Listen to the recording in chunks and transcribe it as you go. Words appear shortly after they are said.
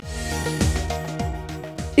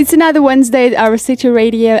It's another Wednesday at our City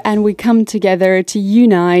Radio, and we come together to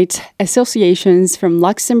unite associations from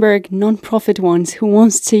Luxembourg, non-profit ones who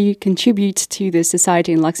wants to contribute to the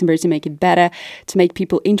society in Luxembourg to make it better, to make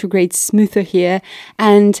people integrate smoother here.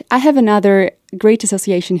 And I have another great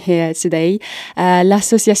association here today,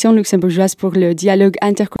 l'Association Luxembourgeoise pour le Dialogue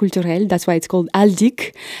Interculturel, that's why it's called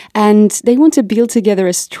ALDIC, and they want to build together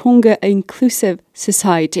a stronger, inclusive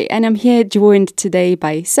society. And I'm here joined today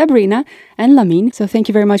by Sabrina and Lamine, so thank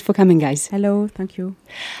you very much for coming, guys. Hello, thank you.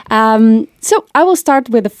 So I will start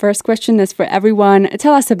with the first question as for everyone.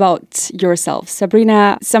 Tell us about yourself.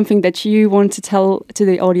 Sabrina, something that you want to tell to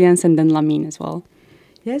the audience, and then Lamine as well.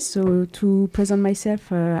 Yes, so to present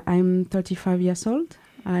myself, I'm 35 years old.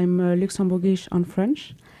 I'm Luxembourgish and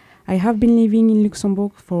French. I have been living in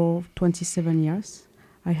Luxembourg for 27 years.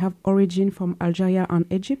 I have origin from Algeria and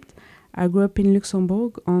Egypt. I grew up in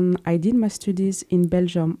Luxembourg and I did my studies in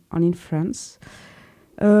Belgium and in France.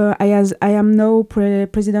 I am now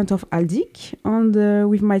president of ALDIC, and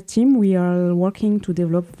with my team we are working to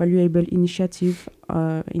develop valuable initiatives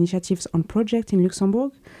on projects in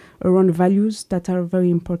Luxembourg around values that are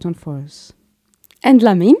very important for us. And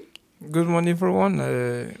Lamine? Good morning, everyone.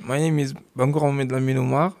 My name is Bangour Ahmed Lamine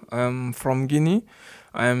Oumar. I'm from Guinea.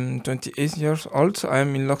 I'm 28 years old.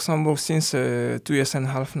 I'm in Luxembourg since 2 years and a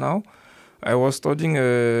half now. I was studying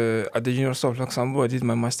at the University of Luxembourg. I did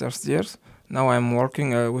my master's years. Now I'm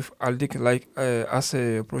working with ALDIC as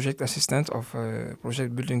a project assistant of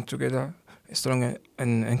project building together a strong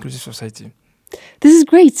and inclusive society. This is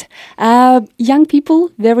great. Young people,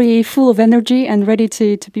 very full of energy and ready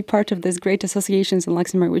to be part of this great associations in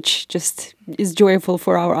Luxembourg, which just is joyful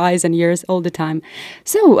for our eyes and ears all the time.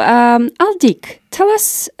 So, ALDIC, tell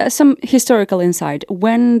us some historical insight.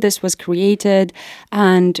 When this was created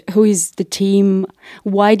and who is the team?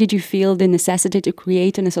 Why did you feel the necessity to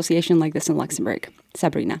create an association like this in Luxembourg?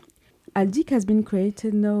 Sabrina. ALDIC has been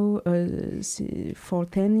created now for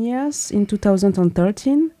 10 years in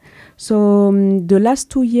 2013. So the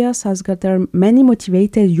last 2 years has gathered many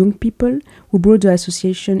motivated young people who brought the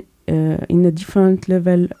association in a different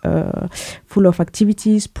level, full of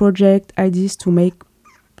activities, projects, ideas to make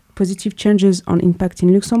positive changes on impact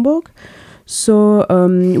in Luxembourg. So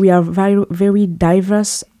we are very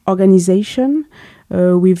diverse organization.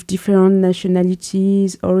 With different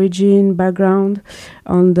nationalities, origin, background,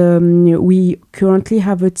 and we currently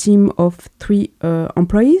have a team of 3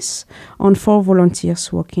 employees and 4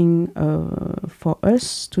 volunteers working for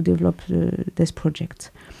us to develop this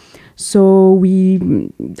project. So we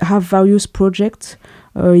have various projects.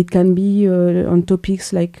 It can be on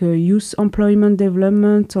topics like youth employment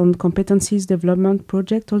development, on competencies development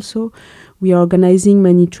project also. We are organizing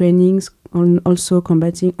many trainings on also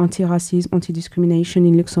combating anti-racism, anti-discrimination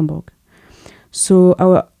in Luxembourg. So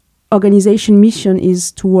our organization mission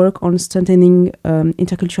is to work on strengthening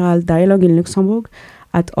intercultural dialogue in Luxembourg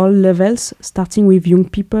at all levels, starting with young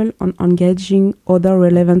people and engaging other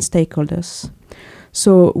relevant stakeholders.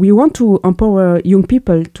 So we want to empower young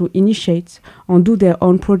people to initiate and do their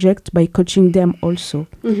own project by coaching them also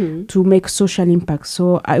to make social impact.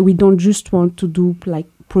 So we don't just want to do like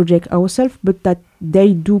project ourselves, but that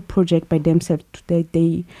they do project by themselves, that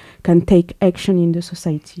they can take action in the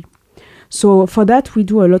society. So for that, we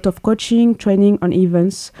do a lot of coaching, training, and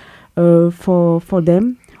events for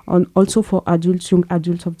them, and also for adults, young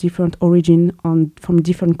adults of different origin and from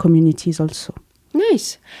different communities also.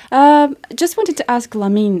 Nice. Just wanted to ask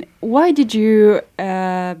Lamine, why did you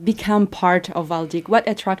become part of ALDIC? What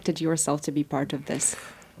attracted yourself to be part of this?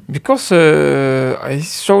 Because I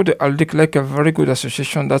saw the ALDIC like a very good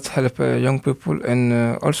association that help young people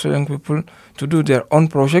and also young people to do their own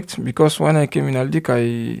project. Because when I came in ALDIC,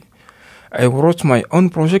 I wrote my own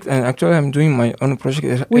project, and actually I'm doing my own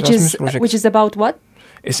project, which is about what?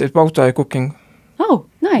 It's about cooking. Oh,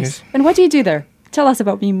 nice. Yes. And what do you do there? Tell us a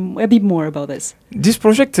bit more about this. This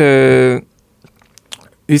project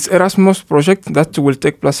is Erasmus project that will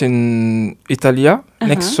take place in Italia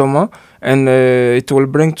next summer, and it will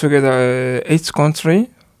bring together 8 countries,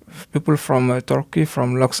 people from Turkey,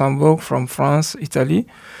 from Luxembourg, from France, Italy,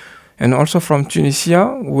 and also from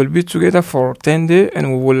Tunisia. We will be together for 10 days,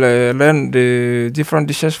 and we will learn the different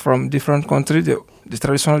dishes from different countries, the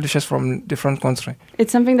traditional dishes from different countries.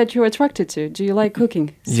 It's something that you're attracted to. Do you like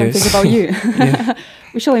cooking? Yes. Something about you.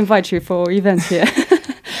 We shall invite you for events here.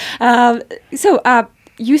 So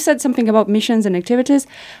you said something about missions and activities.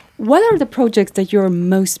 What are the projects that you're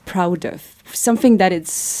most proud of? Something that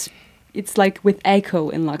it's like with echo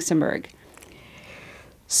in Luxembourg.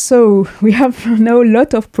 So we have now a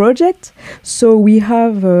lot of projects. So we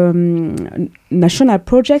have national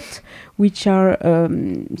projects which are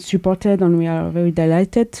supported, and we are very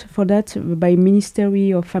delighted for that, by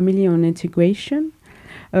Ministry of Family and Integration.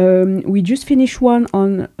 We just finished one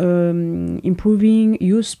on improving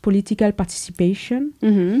youth political participation.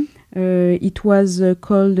 Mm-hmm. It was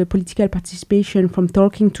called Political Participation from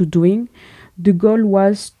Talking to Doing. The goal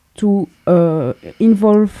was to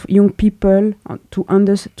involve young people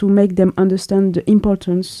to make them understand the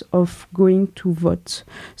importance of going to vote.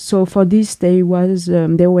 So for this, there were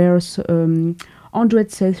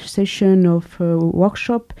 100 sessions of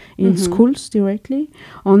workshop in schools directly,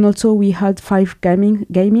 and also we had 5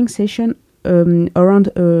 gaming sessions around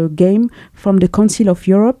a game from the Council of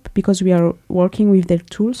Europe, because we are working with their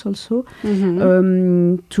tools also,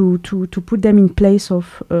 to put them in place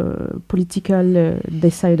of political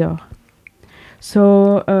decider.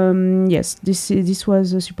 So yes, this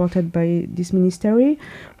was supported by this ministry.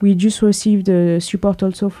 We just received support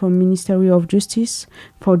also from Ministry of Justice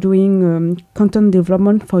for doing content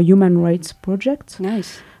development for human rights project.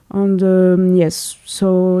 Nice. And yes,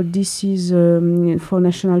 so this is for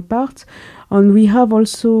national part. And we have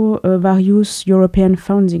also various European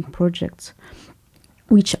funding projects,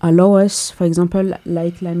 which allow us, for example,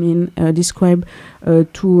 like Lamine described,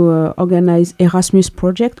 to organize Erasmus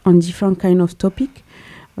project on different kind of topic.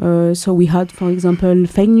 So we had, for example,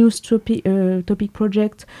 fake news topic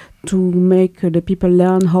project to make the people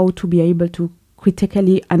learn how to be able to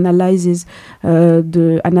critically analyze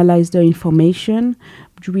the information.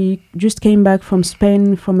 We just came back from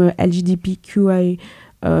Spain from a LGBTQI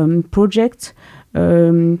project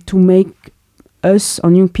to make us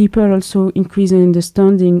and young people also increase in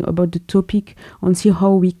understanding about the topic and see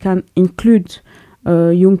how we can include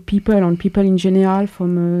young people and people in general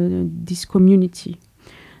from this community.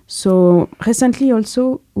 So recently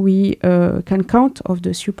also we can count of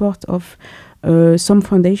the support of some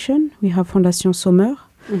foundation. We have Fondation Sommer,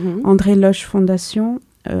 André Loche Foundation,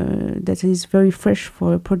 that is very fresh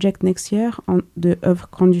for a project next year on the Œuvre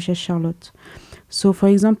Grand-Duchesse Charlotte. So for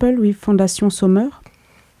example, with Fondation Sommer,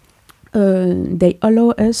 they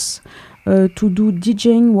allow us to do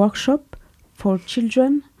DJing workshop for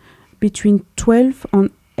children between 12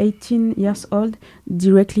 and 18 years old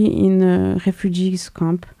directly in a refugees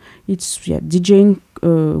camp. It's DJing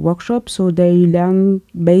workshop, so they learn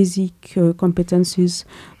basic competencies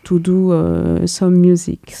to do some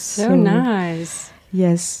music. So nice.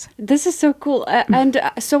 Yes. This is so cool.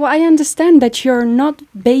 So I understand that you're not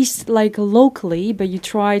based like locally, but you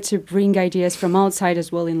try to bring ideas from outside as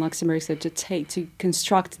well in Luxembourg, so to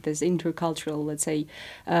construct this intercultural, let's say,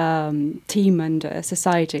 team and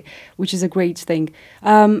society, which is a great thing.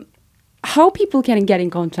 How people can get in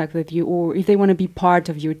contact with you, or if they want to be part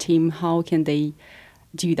of your team, how can they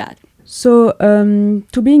do that? So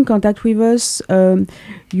to be in contact with us,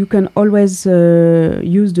 you can always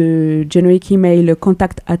use the generic email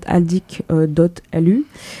contact@aldic.lu.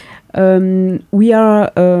 We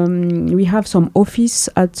have some office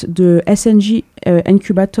at the SNG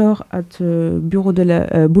incubator at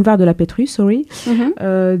Boulevard de la Pétrue.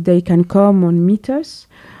 They can come and meet us.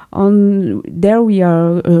 On there, we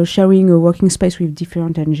are sharing a working space with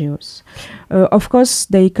different NGOs. Of course,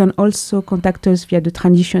 they can also contact us via the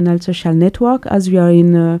traditional social network, as we are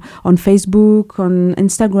on Facebook, on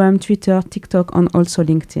Instagram, Twitter, TikTok, and also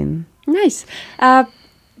LinkedIn. Nice.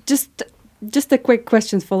 Just a quick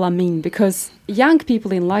question for Lamine, because young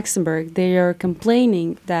people in Luxembourg, they are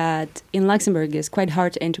complaining that in Luxembourg it's quite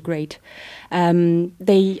hard to integrate.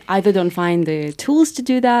 They either don't find the tools to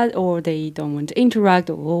do that, or they don't want to interact,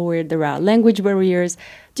 or there are language barriers.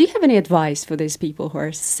 Do you have any advice for these people who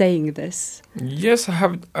are saying this? Yes, I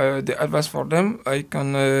have the advice for them. I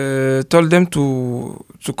can tell them to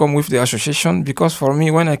come with the association, because for me,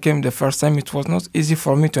 when I came the first time, it was not easy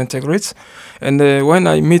for me to integrate. And when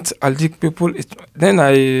I meet Aldic people, then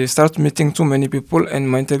I start meeting too many people, and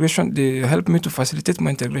my integration, they help me to facilitate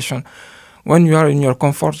my integration. When you are in your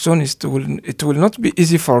comfort zone, it will not be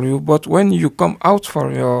easy for you. But when you come out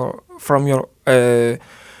from your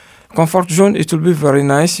comfort zone, it will be very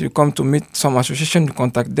nice. You come to meet some association, you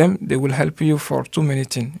contact them, they will help you for too many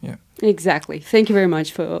things. Yeah. Exactly. Thank you very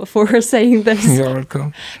much for saying this. You're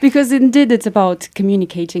welcome. Because indeed it's about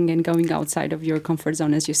communicating and going outside of your comfort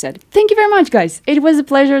zone, as you said. Thank you very much, guys. It was a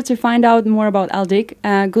pleasure to find out more about Aldic.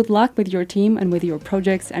 Good luck with your team and with your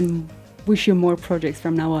projects, and wish you more projects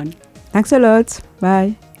from now on. Thanks a lot.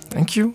 Bye. Thank you.